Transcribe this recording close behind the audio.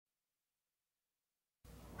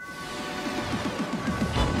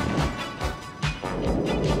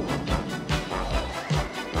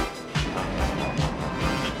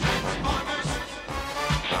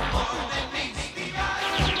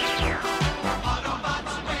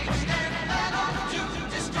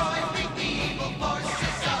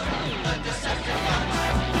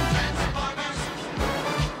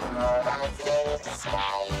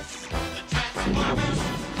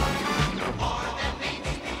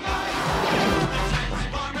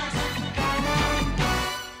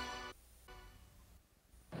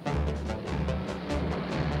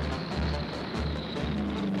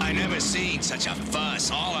such a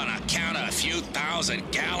fuss, all on account of a few thousand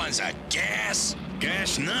gallons of gas?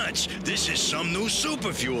 Gas nuts. This is some new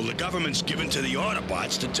super fuel the government's given to the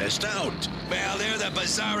Autobots to test out. Well, they're the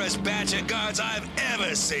bizarrest batch of guards I've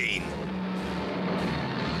ever seen.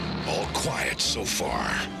 All quiet so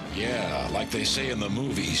far. Yeah, like they say in the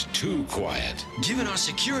movies, too quiet. Given our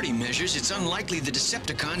security measures, it's unlikely the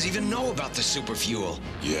Decepticons even know about the super fuel.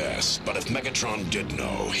 Yes, but if Megatron did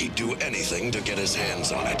know, he'd do anything to get his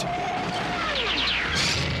hands on it.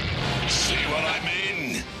 See what I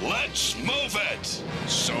mean? Let's move it!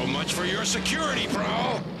 So much for your security,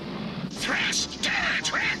 bro. Thrust turret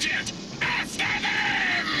transit! After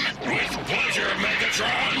them! With pleasure,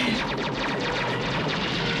 Megatron!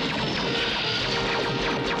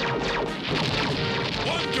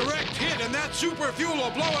 One direct hit and that super fuel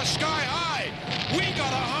will blow us sky high. We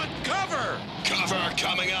gotta hunt cover. Cover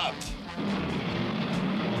coming up!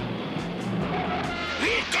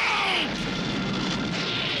 Look out!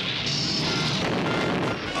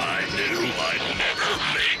 I knew I'd never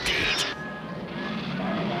make it.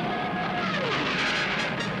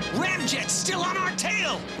 Ramjet's still on our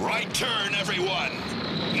tail! Right turn, everyone!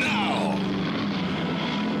 Now!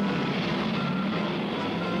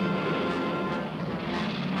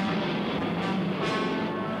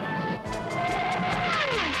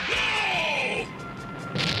 No!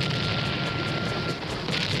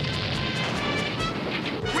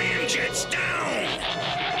 Ramjet's down!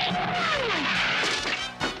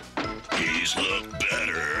 These look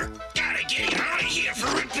better. Gotta get out of here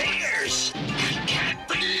for repairs! I can't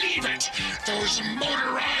believe it! Those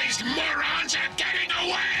motorized morons are getting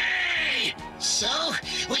away! So,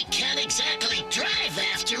 we can't exactly drive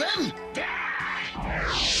after him.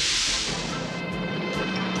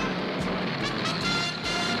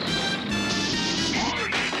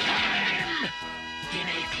 Get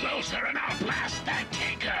any closer and I'll blast that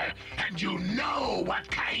tanker! And you know what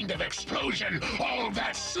kind of explosion all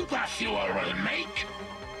that super fuel will make?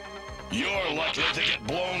 You're likely to get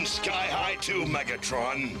blown sky high too,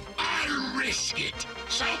 Megatron. I'll risk it,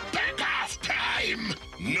 so back off, Prime!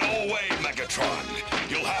 No way, Megatron.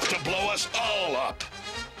 You'll have to blow us all up.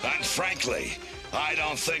 And frankly, I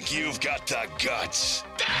don't think you've got the guts.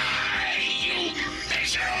 Die, you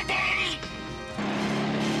miserable!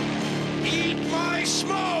 Eat my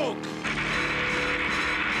smoke.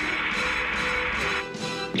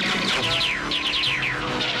 You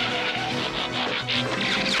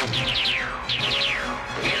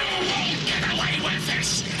won't get away with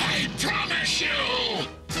this, I promise you!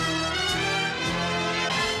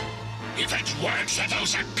 If it weren't for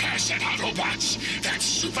those accursed Autobots, that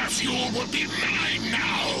super fuel would be mine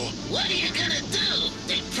now! What are you gonna do?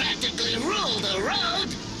 They practically rule the road.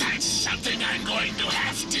 That's something I'm going to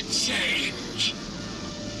have to change.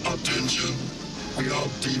 Attention. We are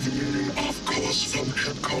deviating off course from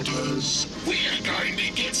headquarters. We're going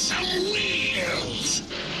to get some wheels!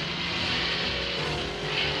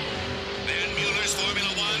 Van Mueller's Formula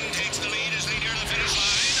One takes the lead as they near the finish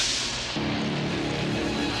line.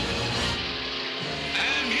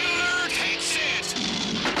 And Mueller takes it!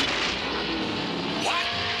 What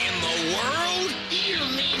in the world? You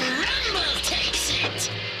mean Rumble takes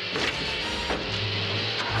it?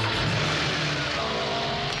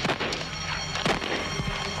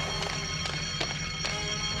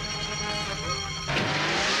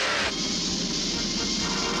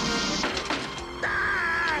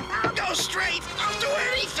 I'll go straight. I'll do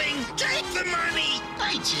anything. Take the money.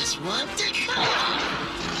 I just want the car.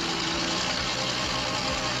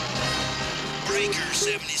 Breaker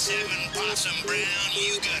 77, Possum Brown,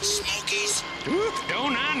 you got Smokies?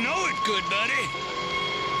 Don't I know it, good buddy?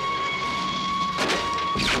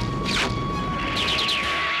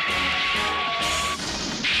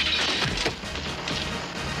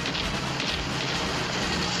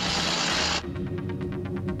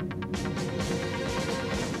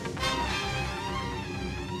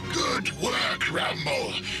 Good work,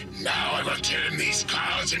 Rumble. Now I will turn these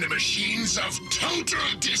cars into machines of total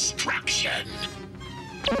destruction.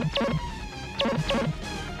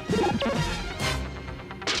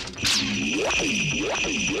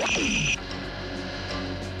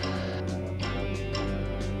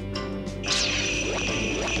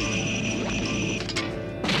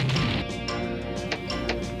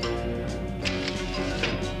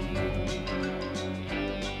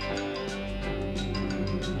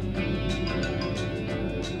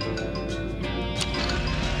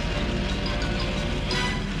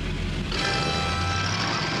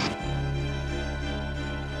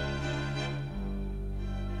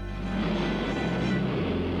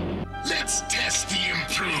 Let's test the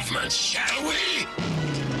improvements, shall we?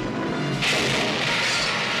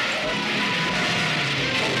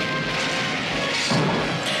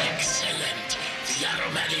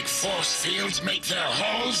 electromagnetic force fields make their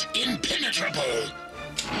hulls impenetrable.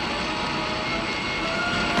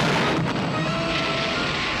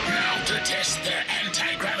 Now to test their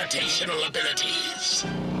anti-gravitational abilities.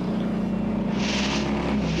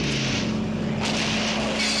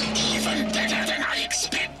 Even better than I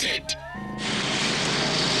expected.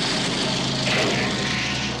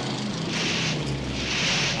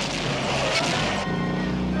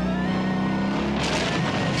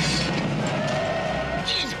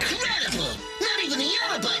 Incredible! Not even the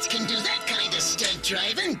Autobots can do that kind of stunt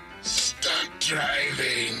driving. Stunt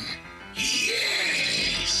driving.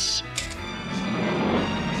 Yes.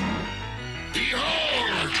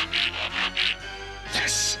 Behold! The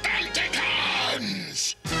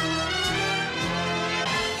Stunticons!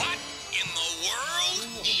 What in the world?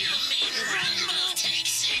 You mean Rumble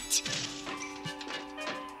takes it?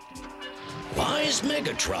 Why is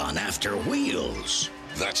Megatron after Wheels?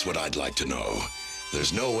 That's what I'd like to know.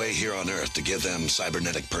 There's no way here on Earth to give them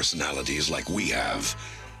cybernetic personalities like we have.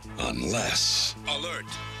 Unless... Alert!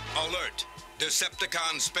 Alert!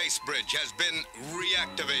 Decepticon space bridge has been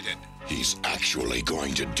reactivated. he's actually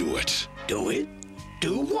going to do it. Do it?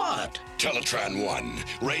 Do what? Teletran 1,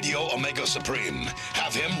 Radio Omega Supreme.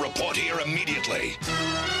 Have him report here immediately.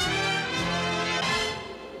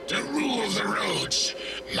 To rule the roads,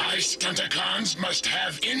 my Stunticons must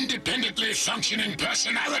have independently functioning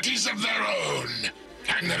personalities of their own.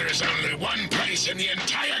 And there is only one place in the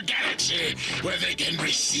entire galaxy where they can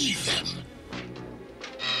receive them.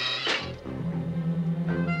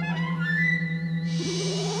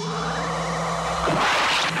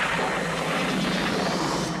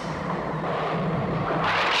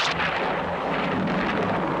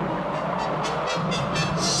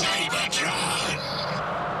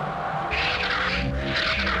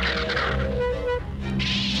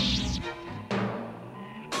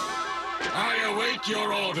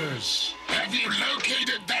 Your orders. Have you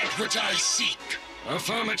located that which I seek?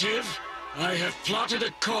 Affirmative. I have plotted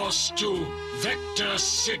a course to Vector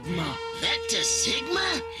Sigma. Vector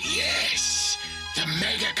Sigma? Yes. The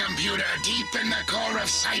mega computer deep in the core of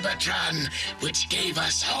Cybertron, which gave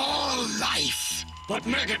us all life. But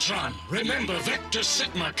Megatron, remember Vector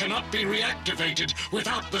Sigma cannot be reactivated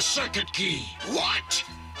without the circuit key. What?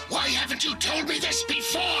 Why haven't you told me this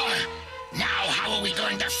before? Now how are we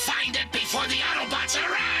going to find it before the Autobots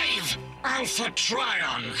arrive? Alpha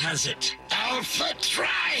Trion has it. Alpha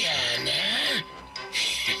Trion, eh?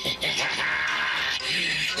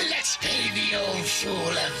 Let's pay the old fool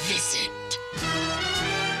a visit.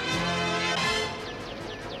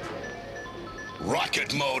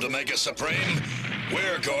 Rocket mode, Omega Supreme.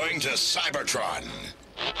 We're going to Cybertron.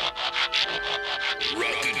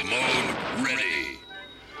 Rocket mode ready.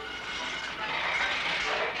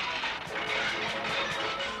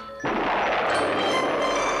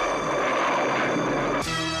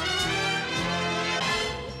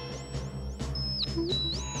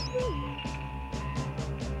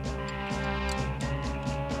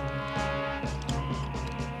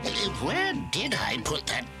 Where did I put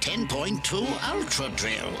that 10.2 Ultra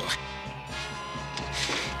Drill?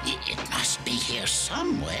 It must be here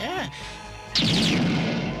somewhere. You!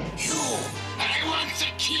 I want the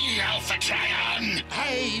key, Alpha Trion!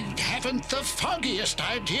 I haven't the foggiest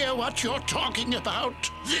idea what you're talking about.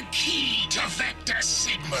 The key to Vector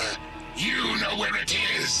Sigma. You know where it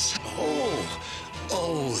is. Oh,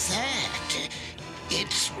 that.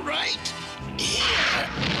 It's right here.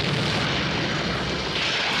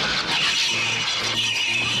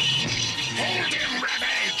 Hold him,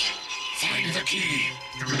 Ravage! Find the key.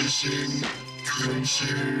 Tracing.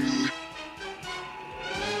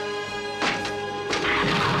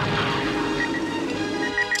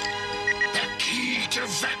 The key to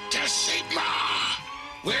Vector Sigma!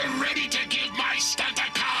 We're ready to give my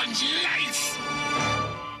Stunticons life!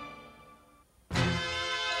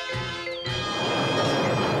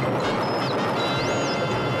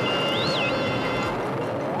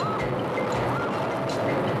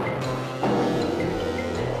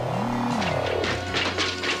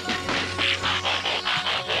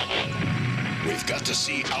 We've got to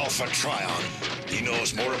see Alpha Trion. He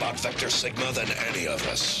knows more about Vector Sigma than any of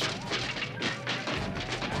us.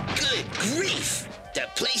 Good grief! The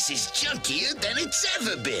place is junkier than it's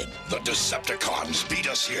ever been. The Decepticons beat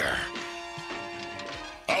us here.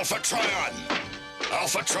 Alpha Trion!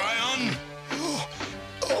 Alpha Trion!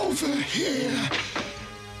 Over here.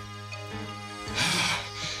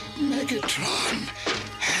 Megatron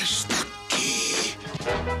has the key.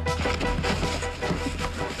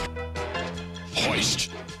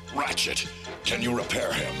 Hoist! Ratchet! Can you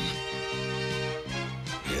repair him?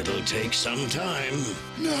 It'll take some time.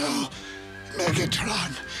 No,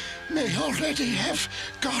 Megatron may already have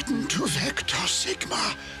gotten to Vector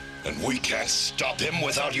Sigma. And we can't stop him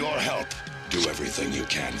without your help. Do everything you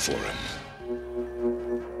can for him.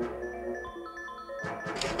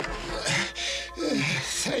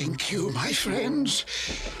 Thank you, my friends.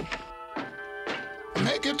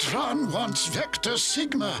 Megatron wants Vector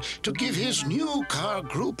Sigma to give his new car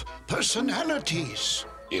group personalities.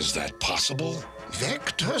 Is that possible?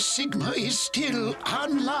 Vector Sigma is still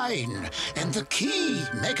online, and the key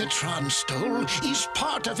Megatron stole is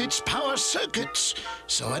part of its power circuits.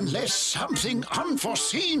 So unless something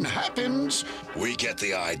unforeseen happens... We get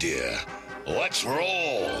the idea. Let's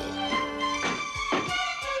roll!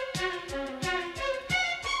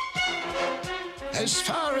 As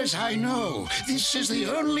far as I know, this is the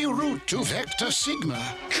only route to Vector Sigma.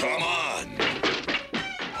 Come on!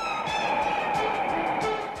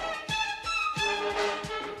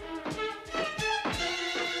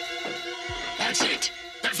 That's it!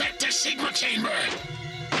 The Vector Sigma chamber!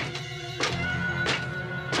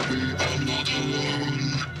 We are not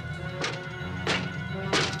alone.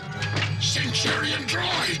 Centurion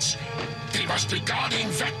droids! They must be guarding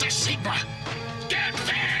Vector Sigma! Get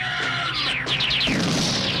them!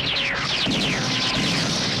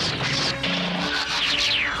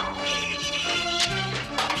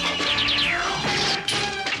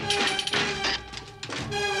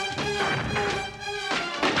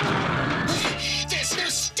 There's no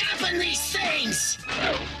stopping these things!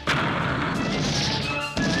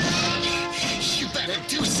 You better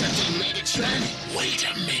do something, Megatron. Wait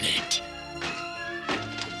a minute.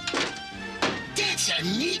 That's a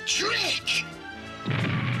neat trick.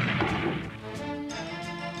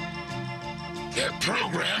 They're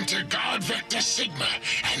programmed to guard Vector Sigma,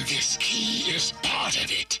 and this key is part of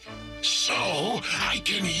it. So, I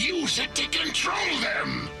can use it to control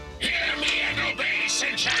them. Hear me and obey,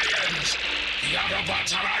 Centurions. The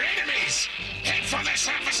Autobots are our enemies. Head for the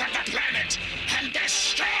surface of the planet and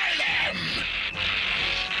destroy them.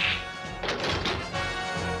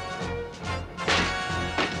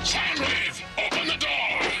 Soundwave, open the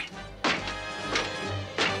door.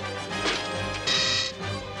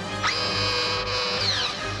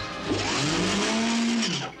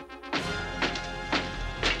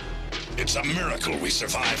 It's a miracle we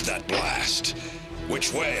survived that blast.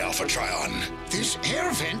 Which way, Alpha Trion? This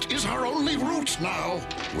air vent is our only route now.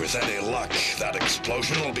 With any luck, that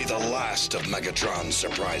explosion will be the last of Megatron's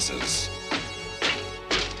surprises.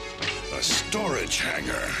 A storage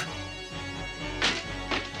hangar.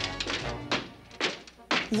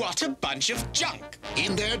 What a bunch of junk!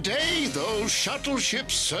 In their day, those shuttle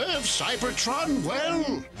ships served Cybertron well.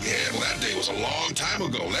 Yeah, well, that day was a long time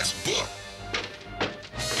ago. Let's book.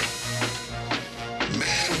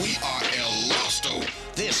 Man, we are El Losto.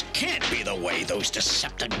 This can't be the way those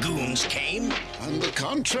Deceptagoons came. On the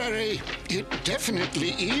contrary, it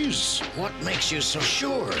definitely is. What makes you so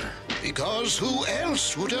sure? Because who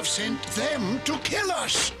else would have sent them to kill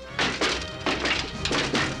us?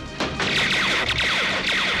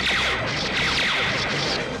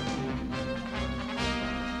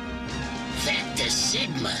 Vector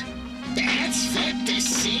Sigma. That's Vector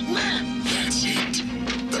Sigma? That's it.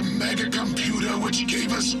 The mega computer which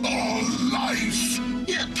gave us all life.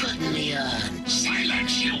 You're putting me on.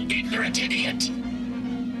 Silence, you ignorant idiot.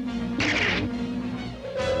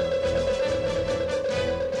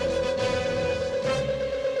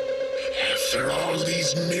 After all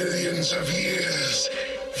these millions of years,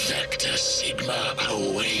 Vector Sigma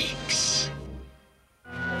awakes.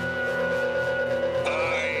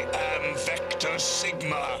 I am Vector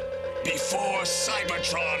Sigma. Before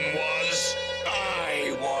Cybertron was,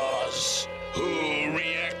 I was. Who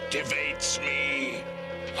reactivates me?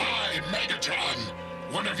 I, Megatron,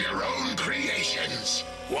 one of your own creations.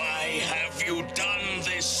 Why have you done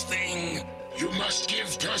this thing? You must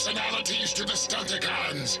give personalities to the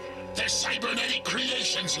Stunticons. They're cybernetic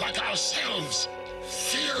creations like ourselves.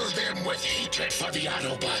 Fill them with hatred for the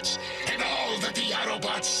Autobots and all that the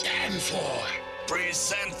Autobots stand for.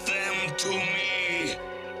 Present them to me.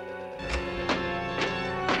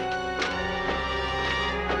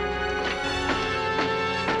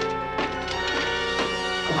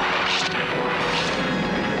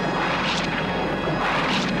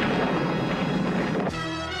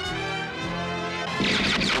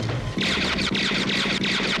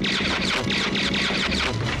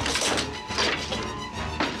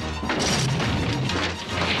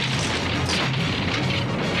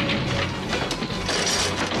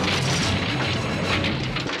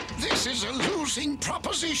 This is a losing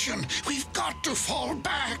proposition. We've got to fall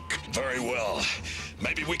back. Very well.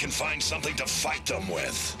 Maybe we can find something to fight them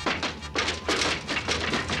with.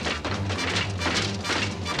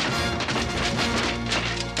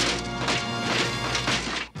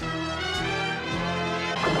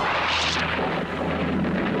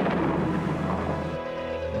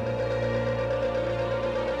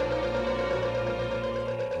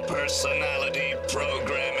 Personality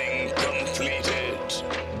programming completed.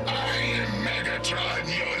 I am Megatron,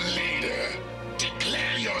 your leader.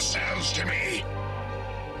 Declare yourselves to me.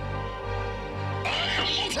 I am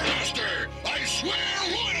Ultramaster. I swear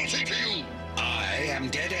loyalty to you. I am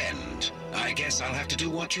Dead End. I guess I'll have to do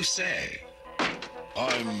what you say.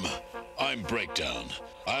 I'm Breakdown.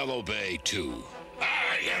 I'll obey too.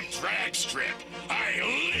 I am Dragstrip. I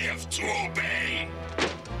live to obey.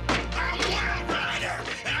 I'm Wild Rider,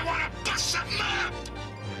 and I want to bust something up.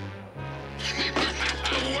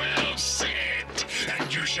 Well said.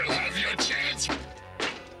 And you shall have your chance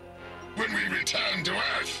when we return to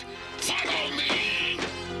Earth. Follow me.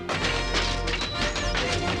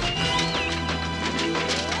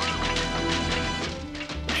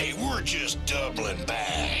 Hey, we're just doubling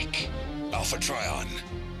back. Alpha Trion.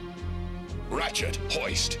 Ratchet,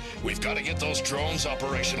 hoist. We've got to get those drones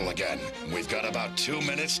operational again. We've got about 2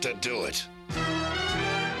 minutes to do it.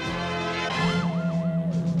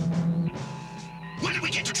 When do we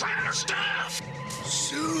get to try our stuff?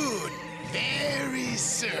 Soon. Very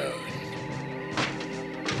soon.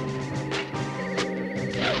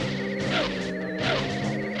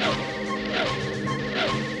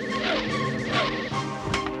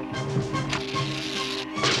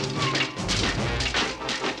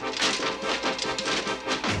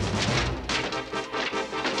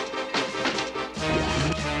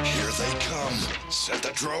 Here they come. Set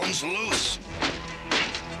the drones loose.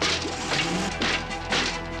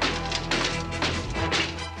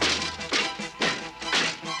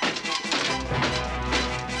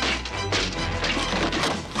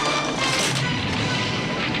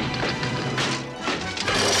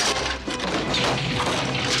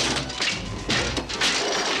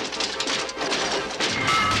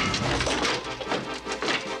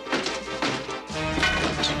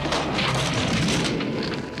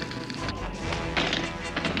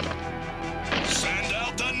 Send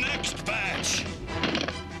out the next batch.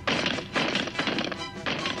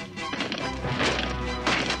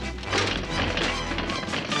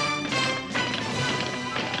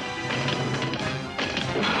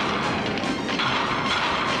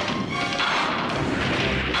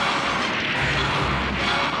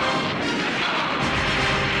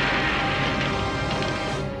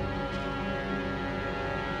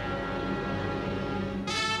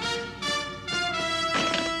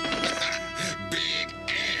 Big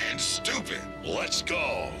and stupid. Let's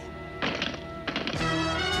go.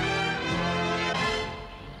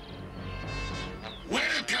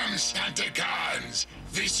 Welcome, Stunticons.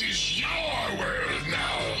 This is your world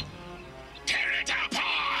now. Tear it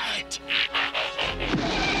apart!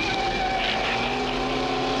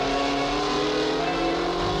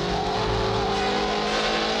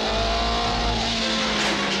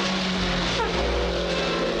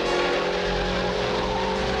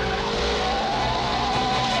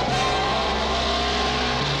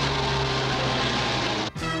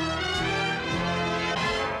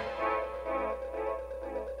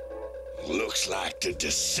 Looks like the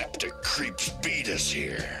Deceptor creeps beat us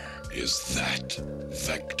here. Is that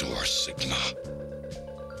Vector Sigma?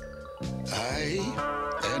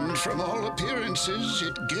 Aye, and from all appearances,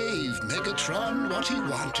 it gave Megatron what he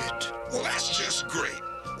wanted. Well, that's just great.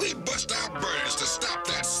 We bust our burners to stop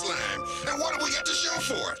that slime. And what do we got to show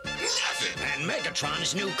for it? Nothing. And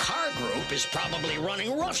Megatron's new car group is probably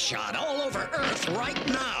running roughshod all over Earth right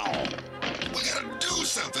now. We gotta do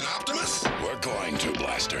something, Optimus. We're going to,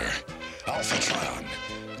 Blaster. Alpha Trion,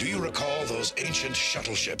 do you recall those ancient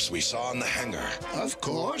shuttle ships we saw in the hangar? Of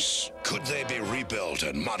course. Could they be rebuilt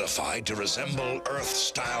and modified to resemble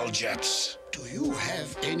Earth-style jets? Do you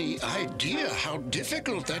have any idea how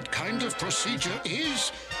difficult that kind of procedure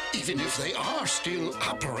is, even if they are still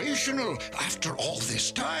operational after all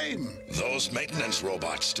this time? Those maintenance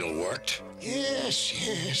robots still worked?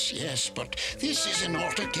 Yes, but this is an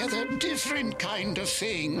altogether different kind of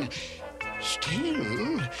thing.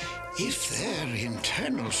 Still, if their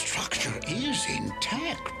internal structure is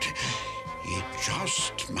intact, it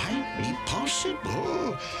just might be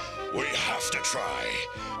possible. We have to try.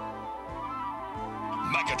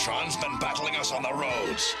 Megatron's been battling us on the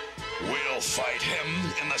roads. We'll fight him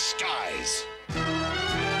in the skies.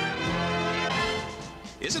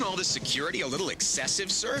 Isn't all this security a little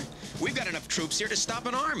excessive, sir? We've got enough troops here to stop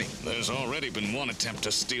an army. There's already been one attempt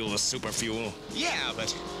to steal the super fuel. Yeah,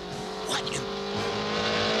 but what in...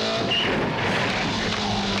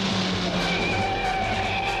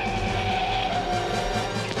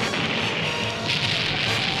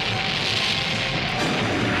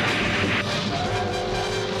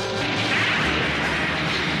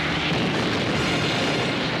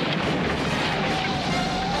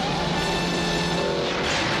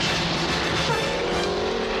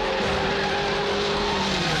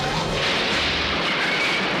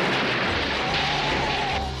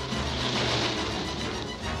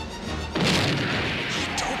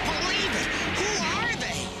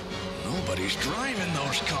 Nobody's driving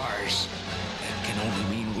those cars. That can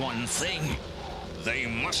only mean one thing. They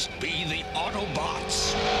must be the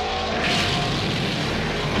Autobots.